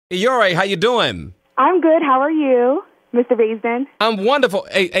Iyore, how you doing? I'm good. How are you, Mr. Baisden? I'm wonderful.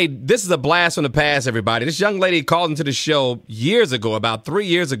 Hey, this is a blast from the past, everybody. This young lady called into the show years ago, about 3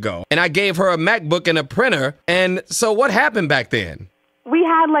 years ago, and I gave her a MacBook and a printer. And so what happened back then? We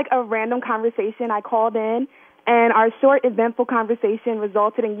had like a random conversation. I called in, and our short, eventful conversation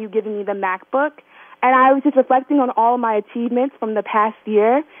resulted in you giving me the MacBook. And I was just reflecting on all my achievements from the past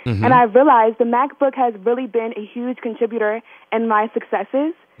year, and I realized the MacBook has really been a huge contributor in my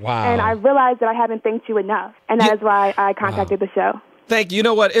successes. Wow. And I realized that I haven't thanked you enough, and that is why I contacted the show. Thank you. You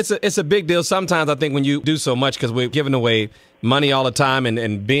know what? It's a big deal sometimes, I think, when you do so much, because we're giving away money all the time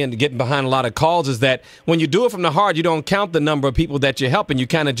and getting behind a lot of calls, is that when you do it from the heart, you don't count the number of people that you're helping. You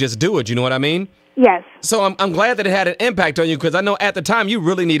kind of just do it. You know what I mean? Yes. So I'm glad that it had an impact on you, because I know at the time you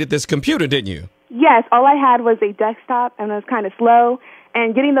really needed this computer, didn't you? Yes, all I had was a desktop, and it was kind of slow.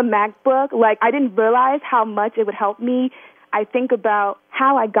 And getting the MacBook, like, I didn't realize how much it would help me. I think about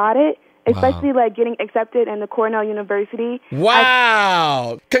how I got it, especially, like, getting accepted in the Cornell University.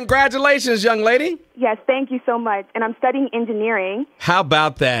 Wow. Congratulations, young lady. Yes, thank you so much. And I'm studying engineering. How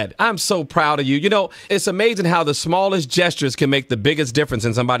about that? I'm so proud of you. You know, it's amazing how the smallest gestures can make the biggest difference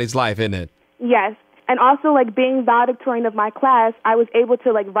in somebody's life, isn't it? Yes. And also, like, being valedictorian of my class, I was able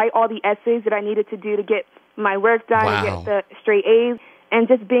to, like, write all the essays that I needed to do to get my work done and get the straight A's, and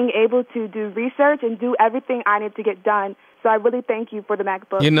just being able to do research and do everything I need to get done. So I really thank you for the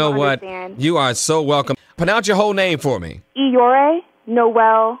MacBook. You know what? You are so welcome. Pronounce your whole name for me. Iyore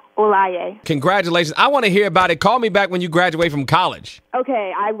Olaye. Congratulations. I want to hear about it. Call me back when you graduate from college.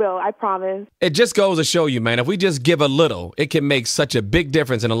 Okay, I will. I promise. It just goes to show you, man, if we just give a little, it can make such a big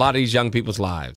difference in a lot of these young people's lives.